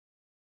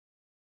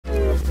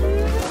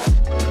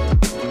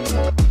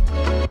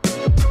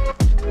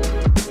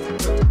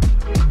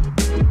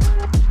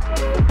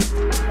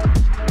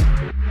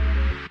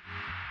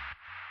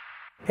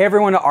Hey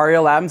everyone,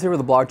 Ariel Adams here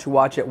with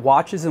aBlogtoWatch at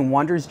Watches and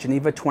Wonders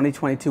Geneva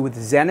 2022 with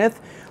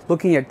Zenith,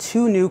 looking at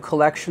two new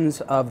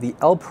collections of the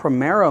El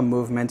Primero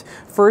movement.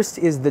 First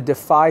is the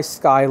Defy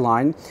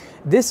Skyline.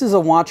 This is a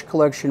watch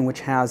collection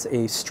which has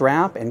a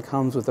strap and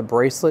comes with a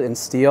bracelet and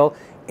steel.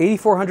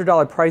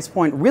 $8,400 price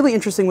point. Really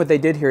interesting what they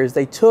did here is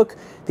they took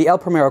the El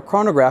Primero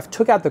chronograph,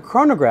 took out the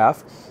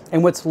chronograph,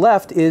 and what's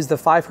left is the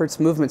 5 Hertz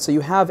movement. So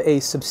you have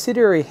a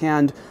subsidiary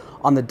hand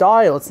on the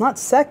dial. It's not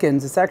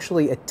seconds, it's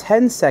actually a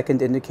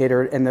 10-second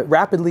indicator, and the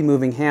rapidly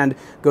moving hand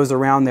goes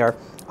around there.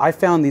 I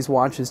found these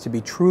watches to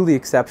be truly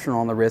exceptional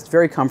on the wrist,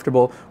 very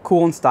comfortable,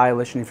 cool and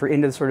stylish, and if you're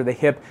into sort of the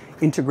hip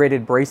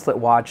integrated bracelet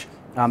watch,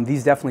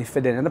 these definitely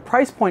fit in. And the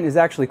price point is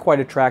actually quite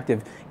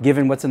attractive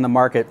given what's in the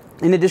market.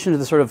 In addition to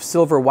the sort of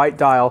silver white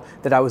dial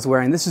that I was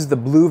wearing, this is the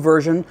blue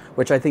version,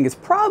 which I think is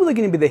probably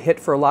going to be the hit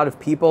for a lot of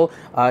people.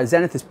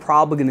 Zenith is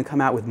probably going to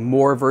come out with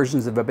more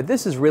versions of it, but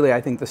this is really,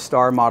 I think, the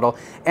star model.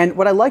 And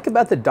what I like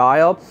about the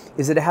dial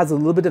is that it has a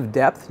little bit of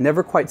depth.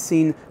 Never quite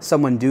seen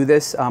someone do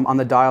this on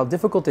the dial.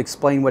 Difficult to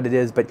explain what it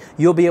is, but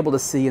you'll be able to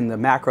see in the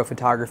macro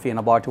photography on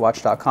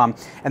aBlogtoWatch.com.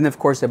 And then, of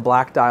course, a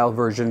black dial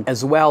version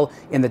as well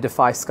in the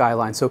Defy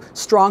Skyline. So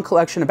strong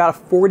collection, about a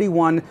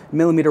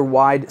 41mm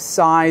wide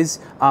size.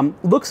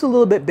 Looks a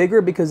little bit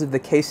bigger because of the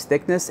case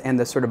thickness and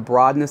the sort of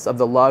broadness of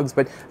the lugs,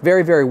 but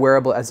very, very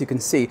wearable, as you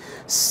can see.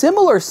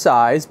 Similar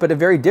size, but a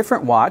very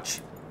different watch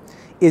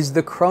is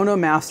the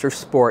Chronomaster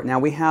Sport. Now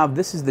we have,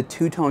 this is the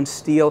two-tone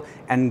steel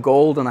and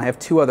gold, and I have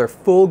two other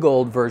full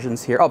gold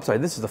versions here. Oh, sorry,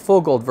 this is the full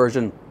gold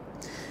version.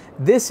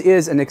 This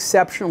is an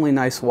exceptionally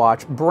nice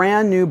watch,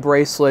 brand new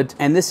bracelet,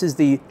 and this is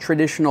the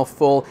traditional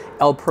full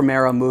El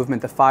Primero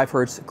movement, the 5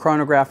 Hertz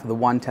chronograph, the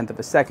 1/10 of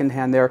a second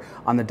hand there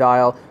on the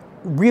dial.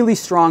 Really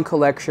strong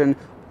collection.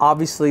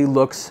 Obviously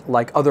looks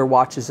like other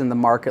watches in the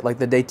market, like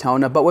the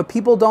Daytona, but what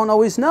people don't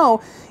always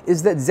know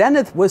is that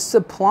Zenith was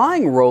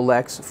supplying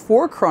Rolex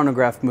for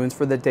chronograph moons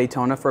for the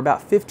Daytona for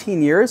about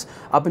 15 years,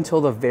 up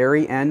until the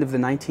very end of the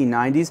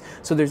 1990s.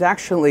 So there's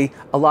actually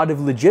a lot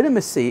of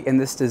legitimacy in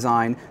this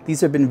design.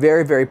 These have been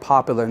very, very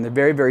popular, and they're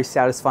very, very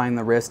satisfying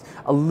the wrist.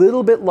 A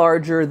little bit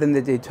larger than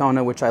the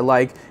Daytona, which I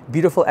like.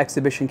 Beautiful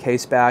exhibition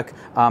case back,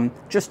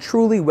 just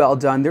truly well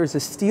done. There's a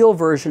steel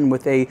version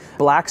with a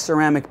black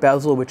ceramic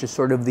bezel, which is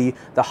sort of the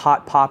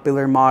hot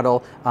popular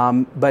model,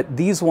 but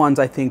these ones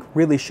I think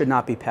really should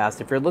not be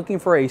passed. If you're looking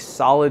for a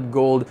solid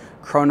gold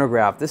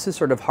chronograph, this is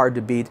sort of hard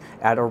to beat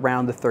at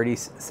around the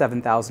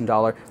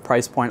 $37,000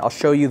 price point. I'll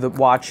show you the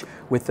watch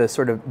with the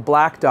sort of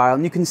black dial,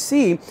 and you can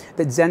see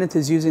that Zenith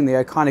is using the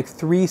iconic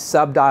 3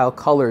 sub-dial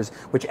colors,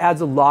 which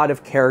adds a lot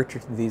of character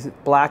to these.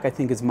 Black, I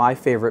think, is my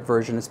favorite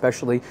version,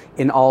 especially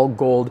in all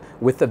gold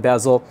with the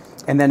bezel.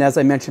 And then, as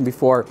I mentioned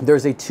before,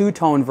 there's a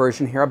two-tone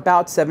version here,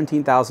 about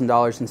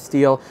 $17,000 in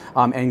steel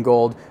and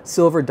gold,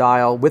 silver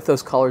dial with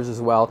those colors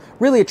as well.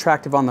 Really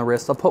attractive on the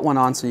wrist. I'll put one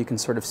on so you can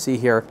sort of see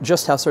here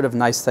just how sort of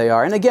nice they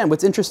are. And again,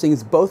 what's interesting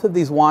is both of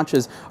these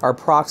watches are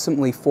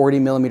approximately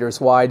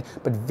 40mm wide,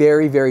 but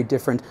very, very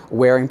different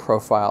wearing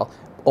profile.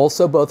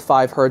 Also, both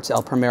 5 Hertz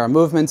El Primero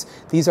movements.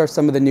 These are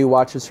some of the new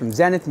watches from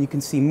Zenith, and you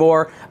can see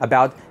more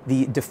about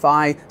the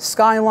Defy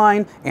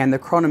Skyline and the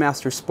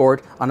Chronomaster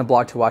Sport on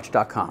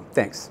aBlogtoWatch.com.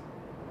 Thanks.